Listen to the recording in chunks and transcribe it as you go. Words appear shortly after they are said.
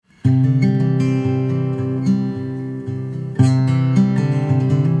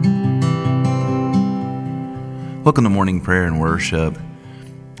Welcome to morning prayer and worship.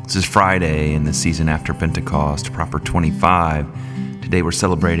 This is Friday in the season after Pentecost, proper 25. Today we're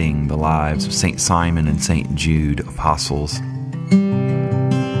celebrating the lives of St. Simon and St. Jude, apostles. I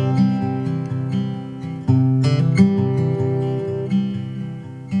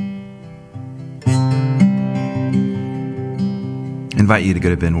invite you to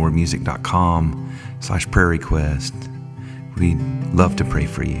go to benwardmusic.com/prayer request. We'd love to pray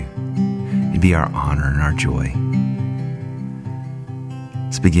for you. It'd be our honor and our joy.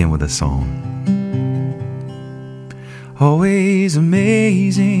 Let's begin with a song. Always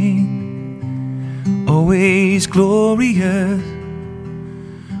amazing, always glorious,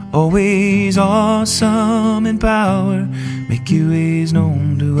 always awesome in power, make your ways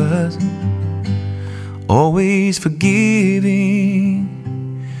known to us. Always forgiving,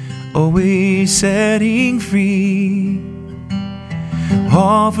 always setting free,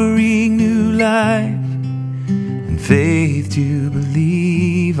 offering new life and faith to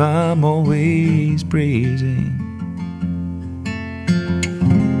believe. I'm always praising,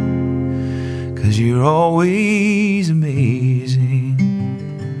 'cause you're always amazing.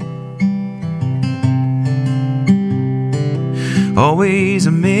 Always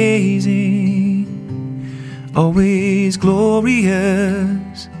amazing, always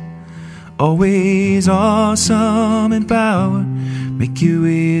glorious, always awesome in power, make your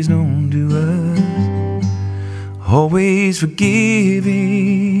ways known to us. Always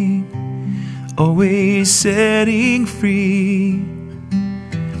forgiving, always setting free,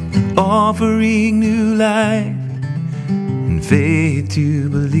 offering new life and faith to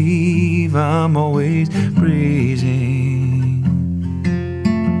believe. I'm always praising,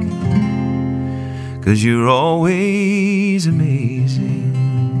 'cause you're always amazing.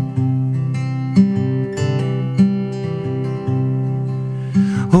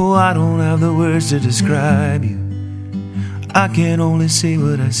 Oh, I don't have the words to describe you. I can only say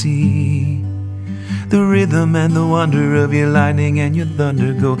what I see. The rhythm and the wonder of your lightning and your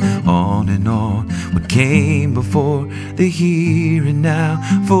thunder go on and on. What came before, the here and now,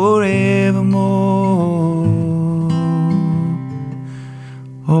 forevermore.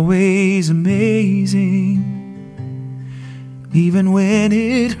 Always amazing, even when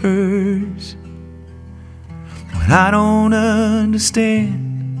it hurts, when I don't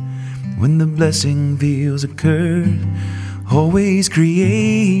understand, when the blessing feels a curse. Always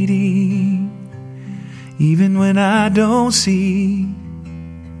creating, even when I don't see,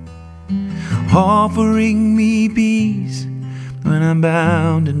 offering me peace when I'm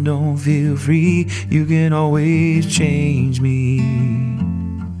bound and don't feel free. You can always change me,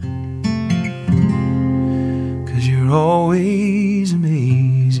 'cause you're always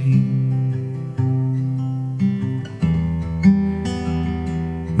amazing.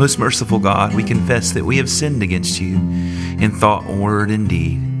 Most merciful God, we confess that we have sinned against you in thought, word, and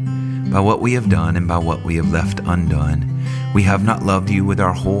deed, by what we have done and by what we have left undone. We have not loved you with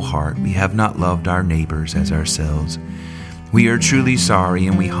our whole heart. We have not loved our neighbors as ourselves. We are truly sorry,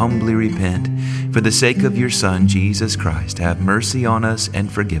 and we humbly repent. For the sake of your Son, Jesus Christ, have mercy on us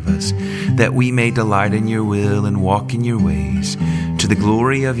and forgive us, that we may delight in your will and walk in your ways, to the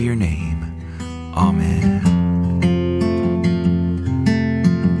glory of your name. Amen.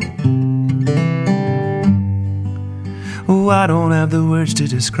 Oh, I don't have the words to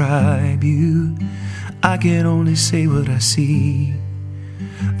describe you. I can only say what I see.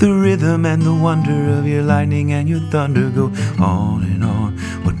 The rhythm and the wonder of your lightning and your thunder go on and on.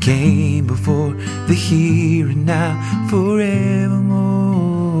 What came before, the here and now,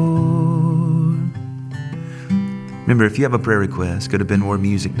 forevermore. Remember, if you have a prayer request, go to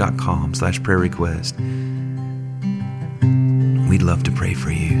benwardmusic.com/prayer request. We'd love to pray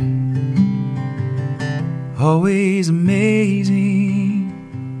for you. Always amazing,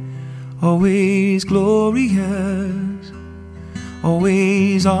 always glorious,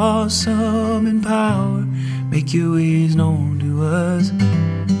 always awesome in power, make your ways known to us.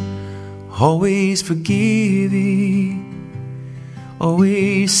 Always forgiving,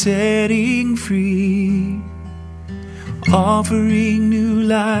 always setting free, offering new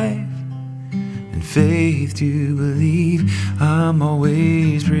life and faith to believe. I'm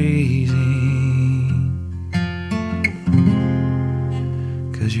always praising,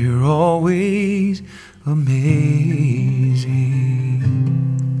 'cause you're always amazing.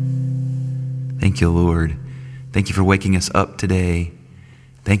 Thank you, Lord. Thank you for waking us up today.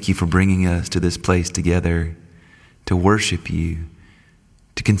 Thank you for bringing us to this place together to worship you,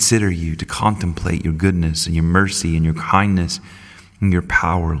 to consider you, to contemplate your goodness and your mercy and your kindness and your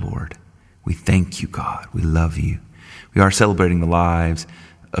power, Lord. We thank you, God. We love you. We are celebrating the lives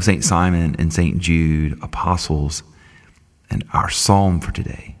of St. Simon and St. Jude, apostles, and our psalm for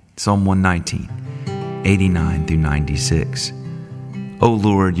today, Psalm 119, 89 through 96. O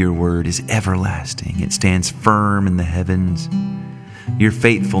Lord, your word is everlasting. It stands firm in the heavens. Your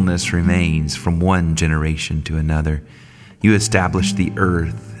faithfulness remains from one generation to another. You establish the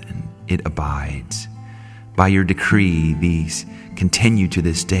earth, and it abides. By your decree, these continue to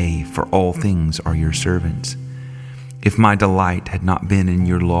this day, for all things are your servants. If my delight had not been in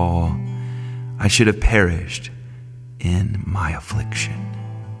your law, I should have perished in my affliction.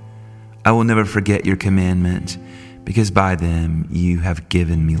 I will never forget your commandments, because by them you have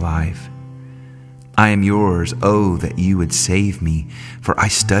given me life. I am yours. Oh, that you would save me, for I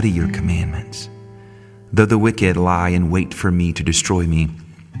study your commandments. Though the wicked lie in wait for me to destroy me,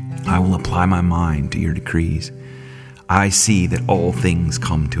 I will apply my mind to your decrees. I see that all things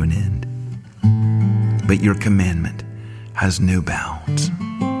come to an end, but your commandment has no bounds.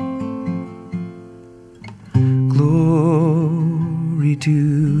 Glory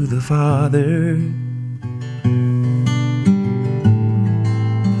to the Father,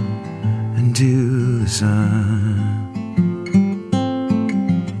 and to the Son,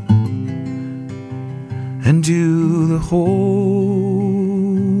 and to the Holy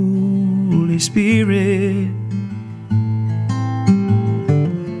Spirit,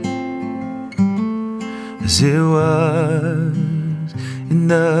 as it was in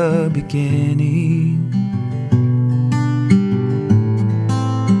the beginning,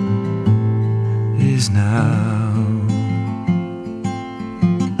 is now,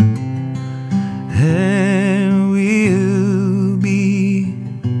 and will be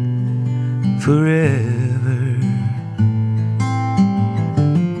forever.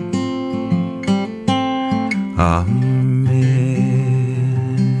 Amen.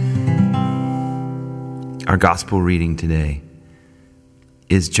 Our gospel reading today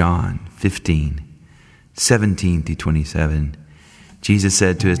is John 15, 17 through 27. Jesus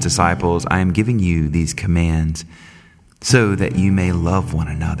said to his disciples, I am giving you these commands so that you may love one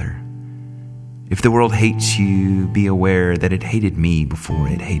another. If the world hates you, be aware that it hated me before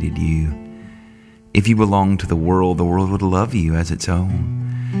it hated you. If you belong to the world would love you as its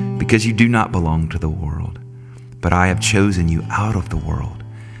own, because you do not belong to the world. But I have chosen you out of the world,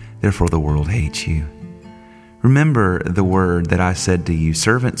 therefore the world hates you. Remember the word that I said to you,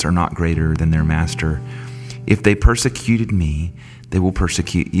 servants are not greater than their master. If they persecuted me, they will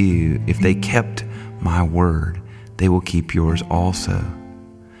persecute you. If they kept my word, they will keep yours also.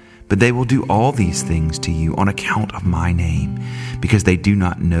 But they will do all these things to you on account of my name, because they do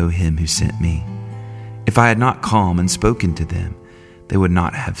not know him who sent me. If I had not come and spoken to them, they would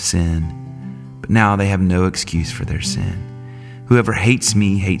not have sinned. But now they have no excuse for their sin. Whoever hates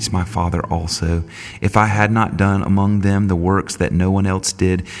me hates my Father also. If I had not done among them the works that no one else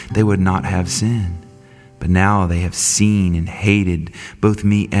did, they would not have sinned. But now they have seen and hated both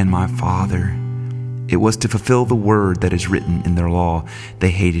me and my Father. It was to fulfill the word that is written in their law.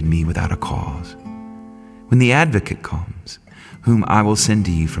 They hated me without a cause. When the Advocate comes, whom I will send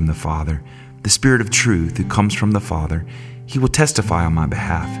to you from the Father, the Spirit of truth who comes from the Father, he will testify on my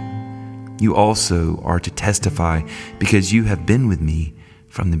behalf. You also are to testify because you have been with me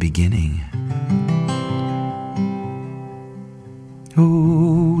from the beginning.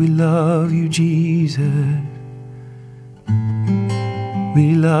 Oh, we love you, Jesus.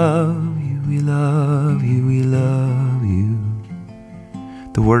 We love you, we love you, we love you.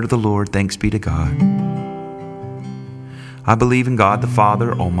 The word of the Lord, thanks be to God. I believe in God the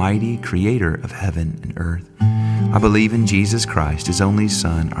Father Almighty, creator of heaven and earth. I believe in Jesus Christ, his only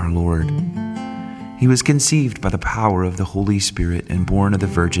Son, our Lord. He was conceived by the power of the Holy Spirit and born of the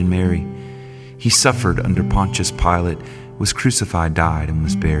Virgin Mary. He suffered under Pontius Pilate, was crucified, died, and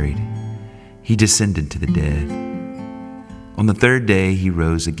was buried. He descended to the dead. On the third day he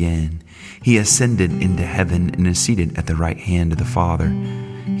rose again. He ascended into heaven and is seated at the right hand of the Father.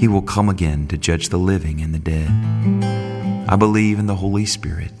 He will come again to judge the living and the dead. I believe in the Holy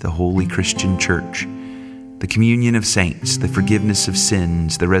Spirit, the holy Christian church, the communion of saints, the forgiveness of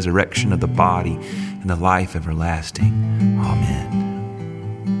sins, the resurrection of the body, and the life everlasting. Amen.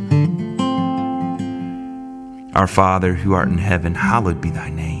 Our Father, who art in heaven, hallowed be thy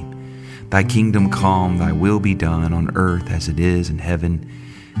name. Thy kingdom come, thy will be done on earth as it is in heaven.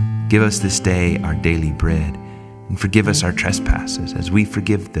 Give us this day our daily bread, and forgive us our trespasses as we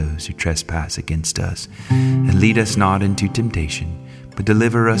forgive those who trespass against us. And lead us not into temptation, but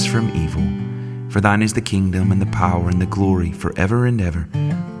deliver us from evil. For thine is the kingdom and the power and the glory forever and ever.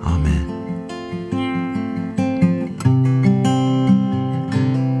 Amen.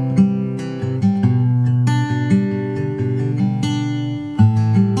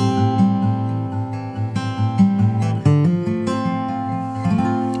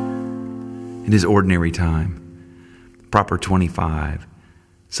 It is ordinary time. Proper 25,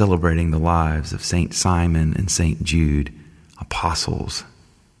 celebrating the lives of St. Simon and St. Jude, apostles.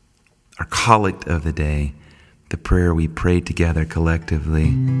 Our collect of the day, the prayer we pray together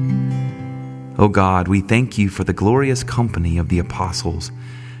collectively. O God, we thank you for the glorious company of the apostles,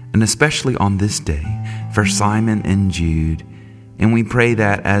 and especially on this day for Simon and Jude. And we pray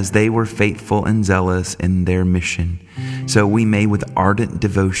that as they were faithful and zealous in their mission, so we may with ardent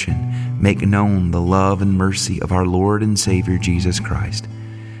devotion make known the love and mercy of our Lord and Savior Jesus Christ,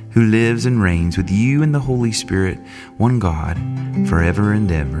 who lives and reigns with you in the Holy Spirit, one God, forever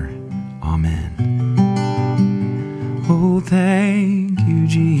and ever. Amen. Oh, thank you,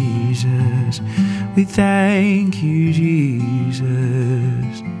 Jesus. We thank you,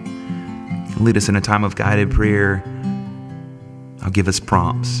 Jesus. Lead us in a time of guided prayer. I'll give us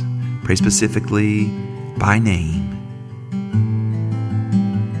prompts. Pray specifically by name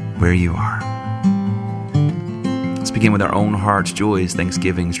where you are. Let's begin with our own hearts, joys,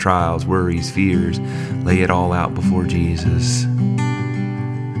 thanksgivings, trials, worries, fears. Lay it all out before Jesus.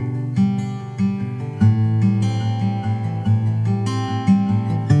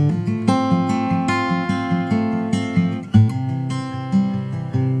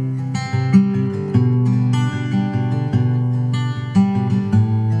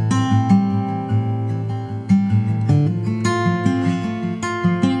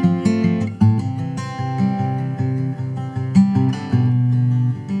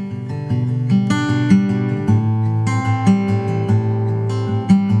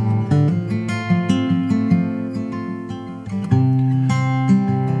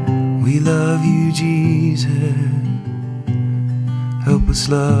 We love you, Jesus. Help us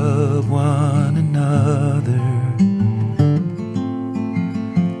love one another.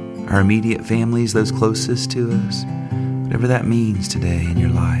 Our immediate families, those closest to us, whatever that means today in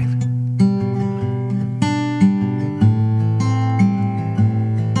your life.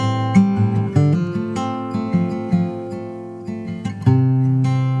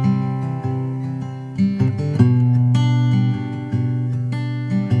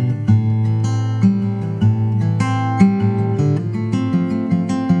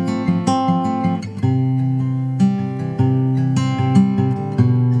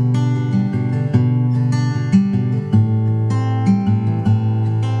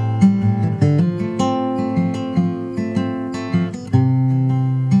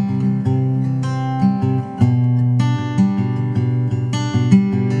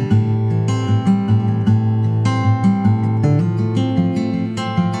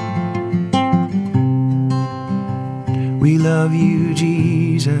 We love you,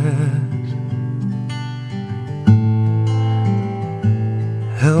 Jesus.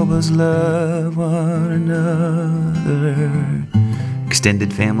 Help us love one another.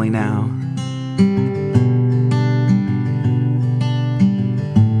 Extended family now.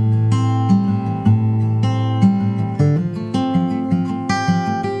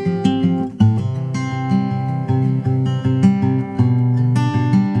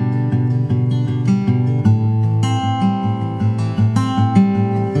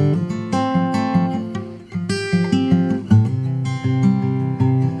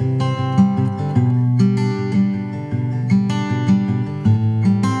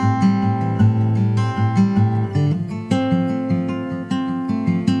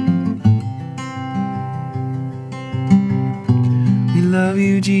 Love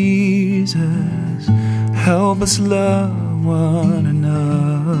you, Jesus. Help us love one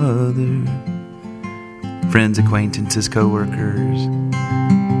another. Friends, acquaintances, co-workers,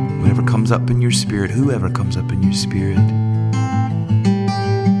 whoever comes up in your spirit,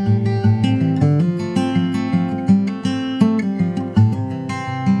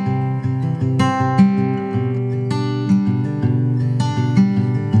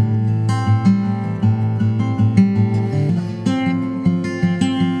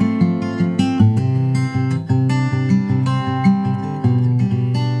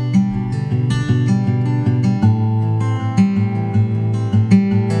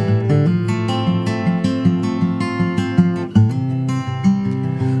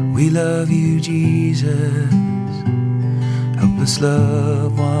 We love you, Jesus. Help us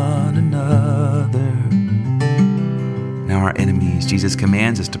love one another. Now our enemies. Jesus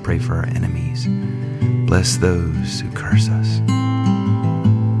commands us to pray for our enemies. Bless those who curse us.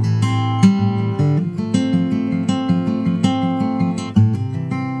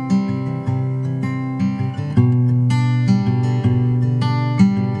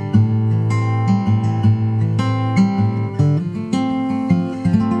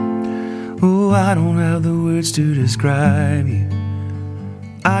 Oh, I don't have the words to describe you.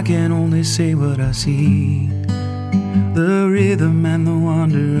 I can only say what I see. The rhythm and the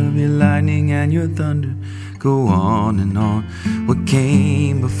wonder of your lightning and your thunder go on and on. What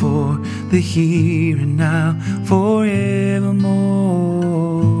came before, the here and now, forevermore.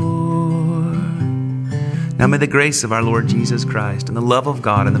 Now may the grace of our Lord Jesus Christ and the love of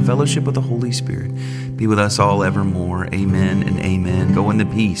God and the fellowship of the Holy Spirit be with us all evermore. Amen and amen. Go in the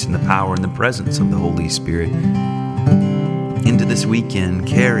peace and the power and the presence of the Holy Spirit into this weekend.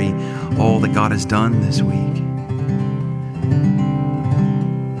 Carry all that God has done this week.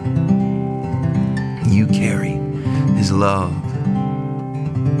 You carry His love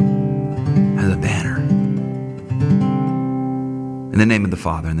as a banner. In the name of the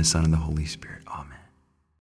Father, and the Son, and the Holy Spirit.